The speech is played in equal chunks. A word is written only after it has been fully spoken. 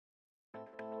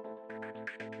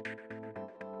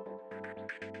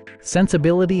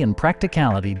sensibility and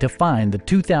practicality define the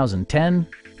 2010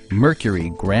 Mercury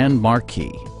Grand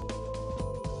Marquis.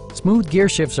 Smooth gear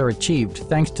shifts are achieved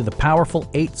thanks to the powerful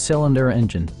 8-cylinder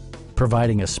engine,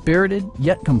 providing a spirited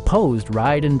yet composed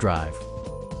ride and drive.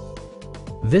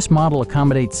 This model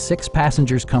accommodates 6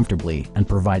 passengers comfortably and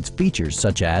provides features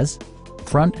such as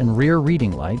front and rear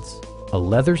reading lights, a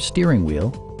leather steering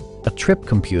wheel, a trip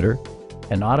computer,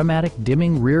 an automatic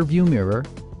dimming rear view mirror,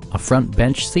 a front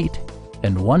bench seat,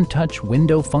 and one-touch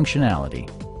window functionality.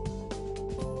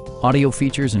 Audio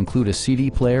features include a CD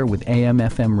player with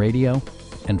AM/FM radio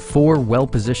and 4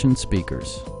 well-positioned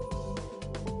speakers.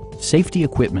 Safety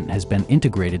equipment has been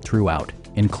integrated throughout,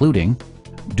 including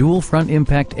dual front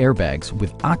impact airbags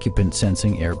with occupant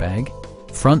sensing airbag,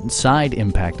 front and side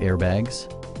impact airbags,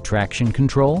 traction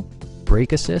control,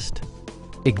 brake assist,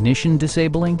 ignition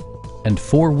disabling, and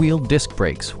 4-wheel disc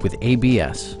brakes with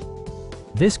ABS.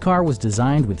 This car was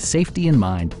designed with safety in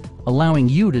mind, allowing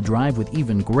you to drive with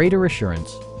even greater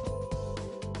assurance.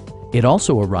 It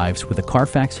also arrives with a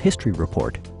Carfax history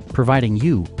report, providing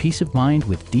you peace of mind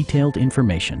with detailed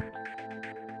information.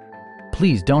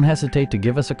 Please don't hesitate to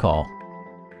give us a call.